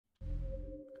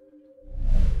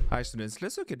Hi students,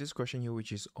 let's look at this question here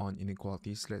which is on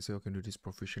inequalities. Let's say we can do this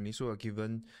proficiently. So we're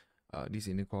given this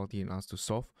inequality and asked to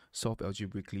solve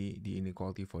algebraically the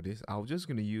inequality for this. I'm just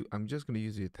gonna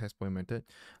use the test point method.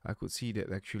 I could see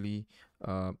that actually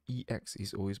EX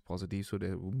is always positive, so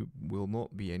there will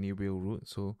not be any real root.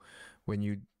 So when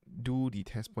you do the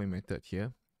test point method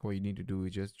here, what you need to do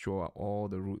is just draw out all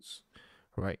the roots,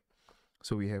 right?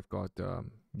 So we have got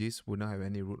this would not have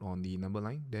any root on the number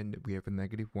line. Then we have a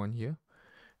 -1 here.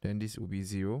 Then this will be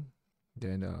 0,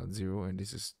 then 0, and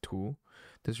this is 2.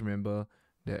 Just remember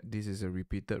that this is a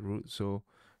repeated root, so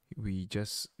we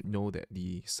just know that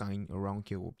the sign around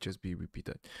here will just be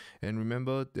repeated. And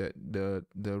remember that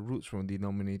the roots from the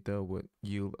denominator would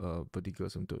yield a particular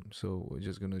asymptote. So we're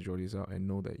just going to draw this out and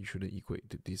know that you shouldn't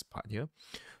equate to this part here.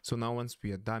 So now once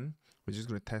we are done, we're just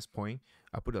going to test point.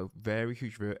 I put a very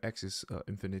huge value. X is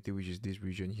infinity, which is this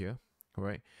region here. All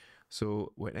right.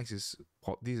 So when x is,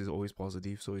 this is always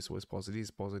positive, so it's always positive, it's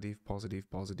positive, positive,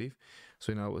 positive.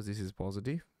 So in other words, this is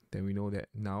positive. Then we know that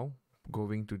now,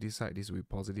 going to this side, this will be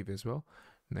positive as well,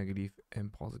 negative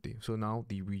and positive. So now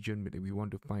the region that we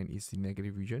want to find is the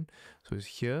negative region. So it's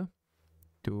here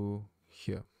to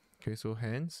here. Okay, so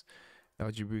hence,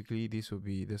 algebraically, this will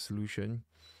be the solution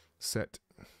set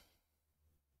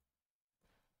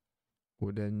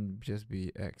would then just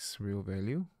be x real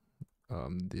value.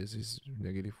 This is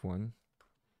 -1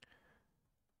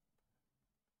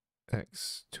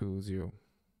 x to 0.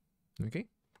 Okay,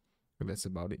 that's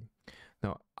about it.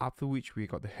 Now after which we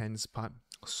got the hence part,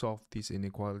 solve this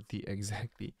inequality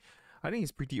exactly. I think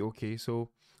it's pretty okay.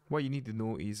 So what you need to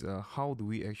know is how do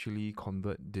we actually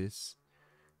convert this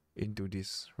into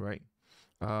this, right?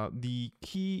 The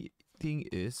key thing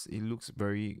is it looks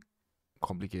very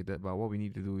complicated, but what we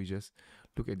need to do is just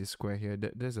look at the square here.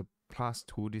 There's a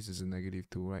 +2, this is a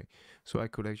 -2, right? So I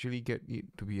could actually get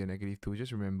it to be a -2.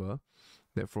 Just remember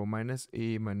that from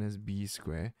 -a minus b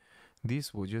square,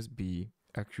 this will just be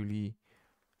actually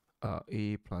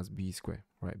a plus b square,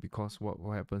 right? Because what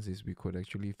happens is we could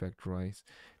actually factorize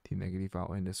the negative out,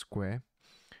 and the square,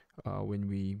 when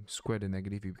we square the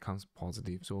negative, it becomes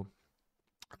positive. So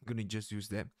I'm going to just use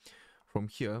that. From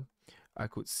here, I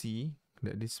could see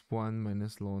that this 1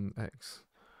 minus ln x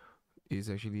is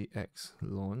actually x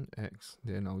ln x.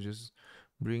 Then I'll just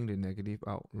bring the negative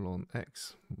out, ln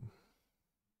x.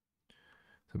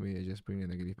 So maybe I just bring the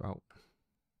negative out.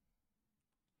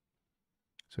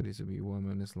 So this will be 1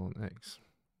 minus ln x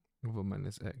over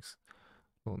minus x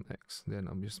ln x. Then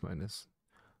I'm just minus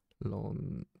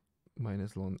ln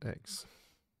x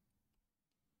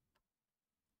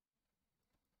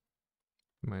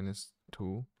minus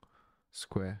 2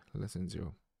 square less than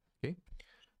 0. Okay,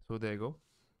 so there you go.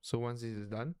 So once this is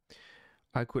done,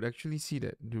 I could actually see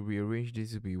that to rearrange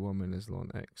this will be 1 minus ln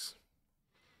x.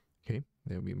 Okay,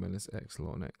 there will be minus x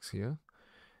ln x here,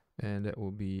 and that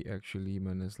will be actually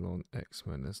minus ln x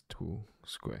minus 2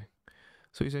 square.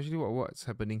 So essentially what's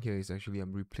happening here is actually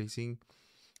I'm replacing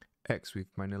x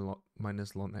with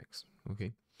minus ln x,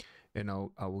 okay, and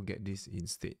I will get this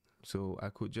instead. So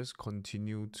I could just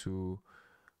continue to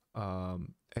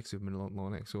x with minus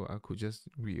ln x, so I could just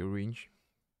rearrange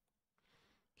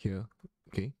here,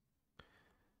 okay.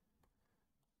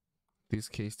 This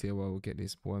case here, I will get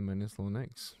this 1 minus ln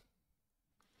x.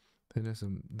 Then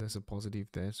there's a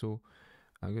positive there, so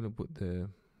I'm gonna put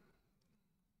the,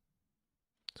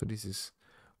 so this is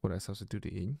what I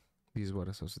substituted in, this is what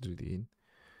I substituted in,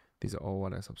 these are all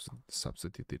what I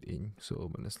substituted in. So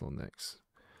minus ln x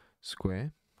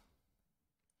square,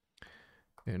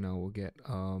 and I will get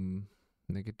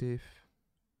negative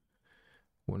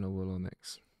 1 over ln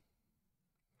x.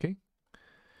 Okay,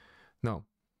 now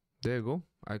there you go.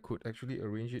 I could actually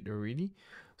arrange it already.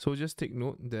 So just take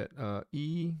note that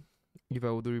if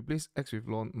I were to replace x with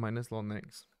minus ln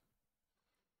x,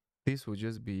 this will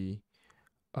just be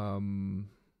minus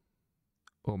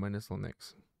ln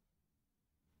x.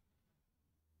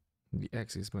 The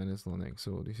x is minus ln x,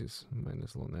 so this is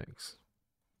minus ln x.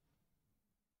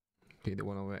 Okay, the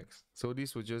 1 over x. So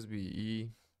this will just be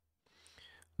e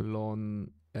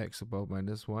ln x above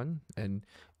minus 1, and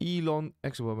e ln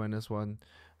x above minus 1,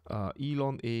 e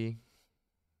ln a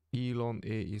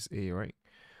is a, right?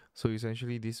 So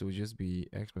essentially this will just be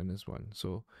x minus 1.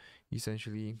 So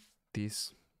essentially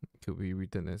this could be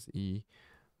written as e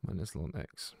minus ln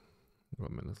x or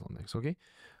minus ln x. Okay,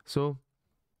 so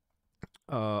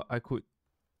I could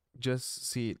just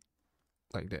see it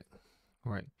like that,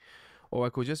 right? Or I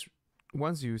could just,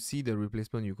 once you see the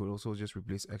replacement, you could also just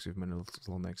replace x with minus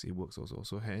ln x. It works also.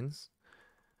 So hence,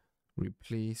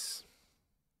 replace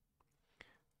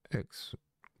x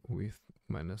with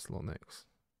minus ln x.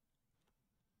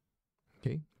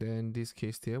 Okay, then this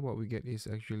case here, what we get is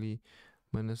actually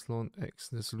minus ln x.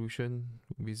 The solution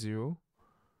will be 0,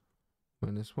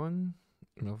 minus 1,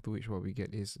 and after which what we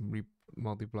get is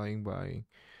multiplying by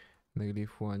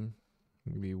 -1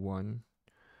 will be 1,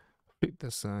 flip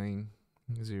the sign,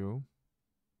 0,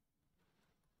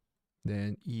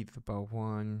 then e to the power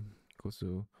 1 equals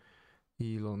to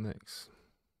e ln x,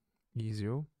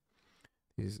 e0,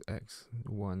 this is x,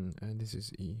 1, and this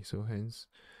is e. So hence,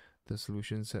 the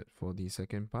solution set for the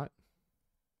second part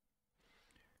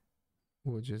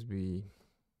will just be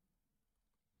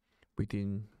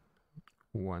between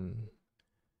 1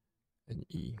 and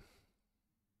e.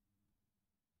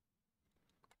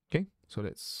 Okay, so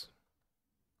that's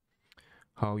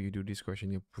how you do this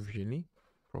question here proficiently.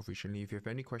 If you have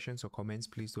any questions or comments,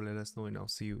 please do let us know, and I'll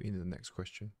see you in the next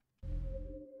question.